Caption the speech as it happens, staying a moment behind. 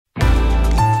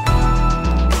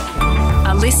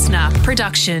listener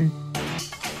production.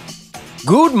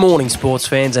 Good morning, sports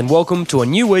fans, and welcome to a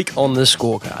new week on the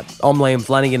scorecard. I'm Liam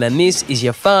Flanagan, and this is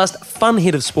your fast, fun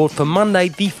hit of sport for Monday,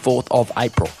 the 4th of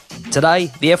April.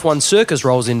 Today, the F1 Circus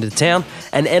rolls into town,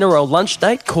 an NRL lunch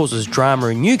date causes drama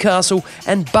in Newcastle,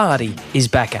 and Barty is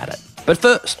back at it. But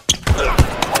first,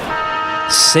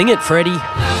 sing it, Freddie.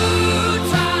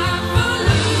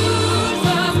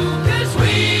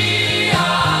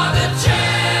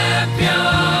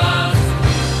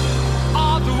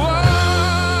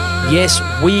 Yes,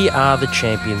 we are the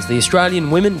champions. The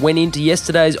Australian women went into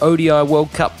yesterday's ODI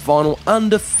World Cup final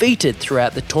undefeated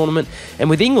throughout the tournament, and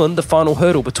with England the final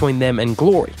hurdle between them and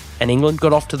glory. And England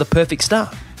got off to the perfect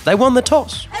start. They won the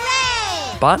toss.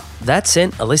 Hooray! But that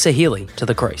sent Alyssa Healy to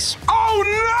the crease. Oh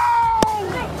no!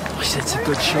 That's a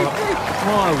good shot.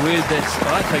 My word,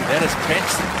 I think that is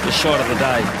perhaps the shot of the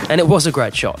day. And it was a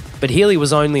great shot, but Healy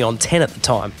was only on 10 at the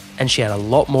time, and she had a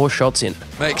lot more shots in.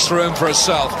 Makes room for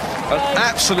herself and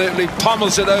absolutely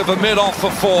pummels it over mid-off for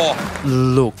 4.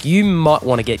 Look, you might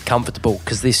want to get comfortable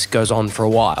because this goes on for a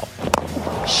while.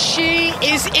 She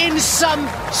is in some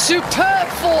superb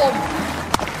form.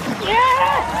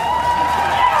 Yeah!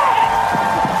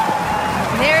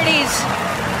 There it is.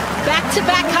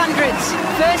 Back-to-back hundreds.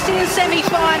 First in a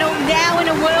semi-final, now in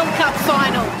a World Cup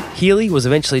final. Healy was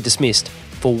eventually dismissed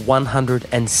for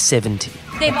 170.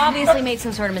 They've obviously made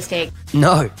some sort of mistake.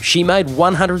 No, she made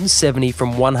 170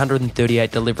 from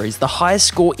 138 deliveries, the highest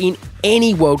score in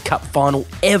any World Cup final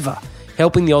ever,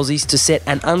 helping the Aussies to set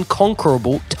an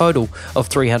unconquerable total of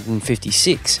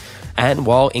 356. And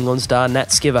while England star Nat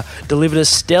Skiver delivered a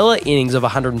stellar innings of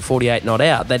 148 not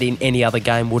out that in any other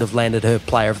game would have landed her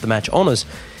Player of the Match honours,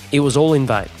 it was all in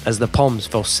vain as the Poms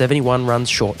fell 71 runs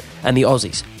short and the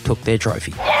Aussies took their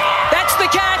trophy. That's the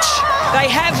catch! They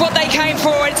have what they came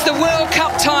for. It's the World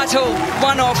Cup title.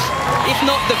 One of, if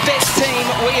not the best team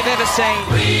we have ever seen.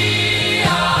 We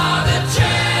are the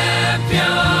champions.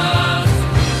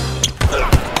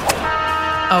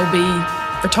 I'll be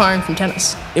retiring from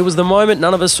tennis. It was the moment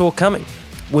none of us saw coming.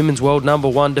 Women's world number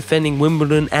 1 defending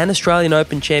Wimbledon and Australian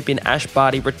Open champion Ash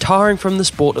Barty retiring from the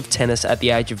sport of tennis at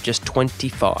the age of just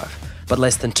 25. But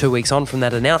less than 2 weeks on from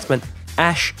that announcement,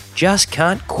 Ash just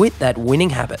can't quit that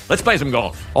winning habit. Let's play some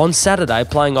golf. On Saturday,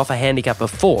 playing off a handicap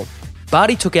of 4,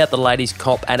 Barty took out the ladies'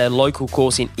 comp at a local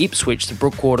course in Ipswich, the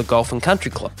Brookwater Golf and Country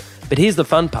Club. But here's the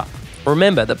fun part.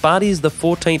 Remember that Barty is the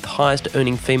 14th highest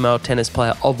earning female tennis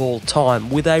player of all time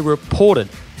with a reported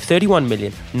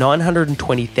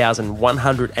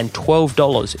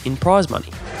 $31,920,112 in prize money.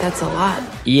 That's a lot.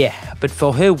 Yeah, but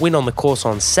for her win on the course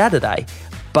on Saturday,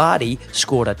 Barty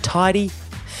scored a tidy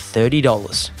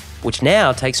 $30, which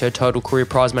now takes her total career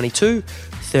prize money to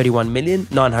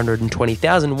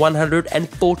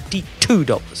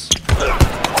 $31,920,142.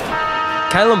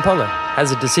 Kalen Ponga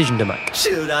has a decision to make.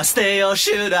 Should I stay or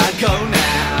should I go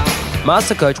now?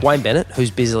 Master coach Wayne Bennett, who's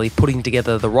busily putting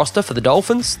together the roster for the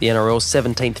Dolphins, the NRL's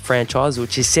 17th franchise,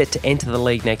 which is set to enter the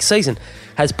league next season,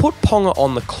 has put Ponga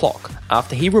on the clock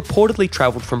after he reportedly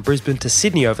travelled from Brisbane to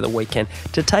Sydney over the weekend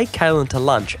to take Kalen to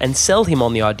lunch and sell him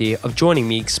on the idea of joining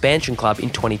the expansion club in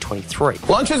 2023.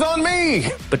 Lunch is on me!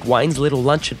 But Wayne's little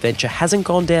lunch adventure hasn't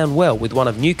gone down well with one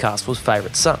of Newcastle's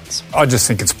favourite sons. I just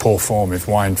think it's poor form if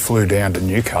Wayne flew down to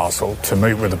Newcastle to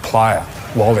meet with a player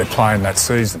while they're playing that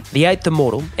season. The 8th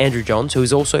Immortal, Andrew Johns, who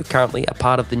is also currently a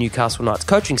part of the Newcastle Knights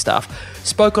coaching staff,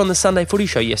 spoke on the Sunday Footy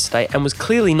Show yesterday and was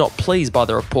clearly not pleased by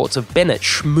the reports of Bennett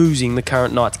schmoozing the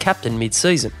current Knights captain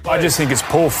mid-season. I just think it's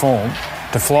poor form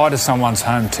to fly to someone's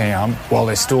hometown while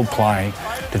they're still playing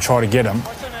to try to get them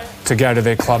to go to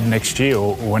their club next year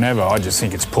or whenever. I just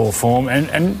think it's poor form.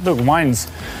 And look, Wayne's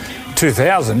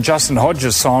 2000, Justin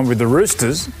Hodges signed with the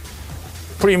Roosters,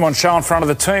 put him on show in front of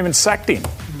the team and sacked him.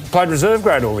 Played reserve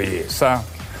grade all the year. So,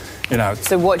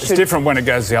 it's different when it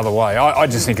goes the other way. I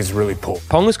just think it's really poor.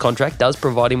 Ponga's contract does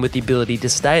provide him with the ability to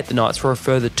stay at the Knights for a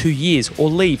further 2 years or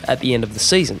leave at the end of the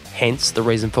season, hence the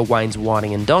reason for Wayne's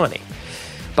whining and dining.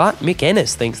 But Mick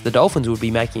Ennis thinks the Dolphins would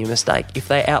be making a mistake if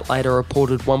they outlaid a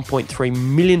reported $1.3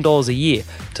 million a year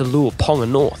to lure Ponga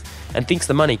north, and thinks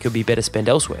the money could be better spent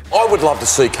elsewhere. I would love to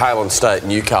see Kalen stay at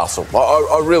Newcastle.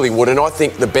 I really would, and I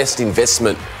think the best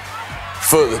investment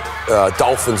for the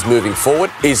Dolphins moving forward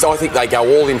is I think they go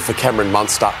all in for Cameron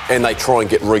Munster and they try and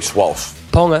get Reece Walsh.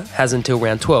 Ponga has until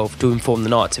round 12 to inform the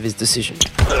Knights of his decision.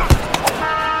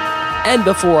 And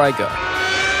before I go,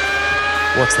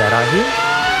 what's that I hear?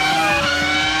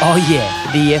 Oh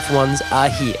yeah, the F1s are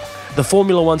here. The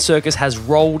Formula 1 circus has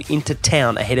rolled into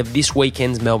town ahead of this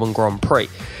weekend's Melbourne Grand Prix.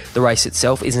 The race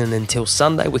itself isn't until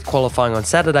Sunday with qualifying on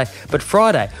Saturday, but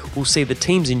Friday will see the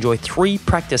teams enjoy 3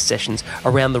 practice sessions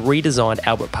around the redesigned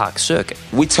Albert Park circuit.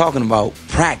 We're talking about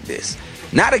practice,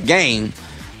 not a game,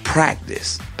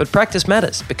 practice. But practice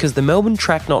matters because the Melbourne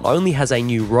track not only has a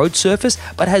new road surface,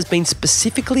 but has been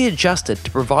specifically adjusted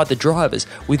to provide the drivers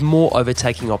with more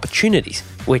overtaking opportunities,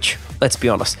 which, let's be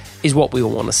honest, is what we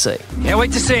all want to see. Can't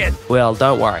wait to see it. Well,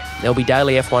 don't worry. There'll be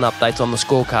daily F1 updates on the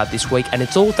scorecard this week, and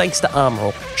it's all thanks to Armour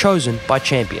All, chosen by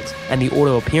champions and the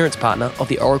auto appearance partner of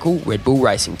the Oracle Red Bull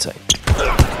Racing Team.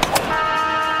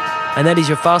 And that is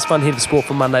your Fast Fun Hit of Sport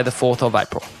for Monday the 4th of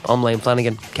April. I'm Liam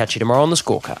Flanagan. Catch you tomorrow on the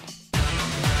scorecard.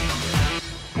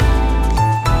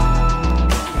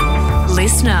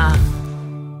 Listener.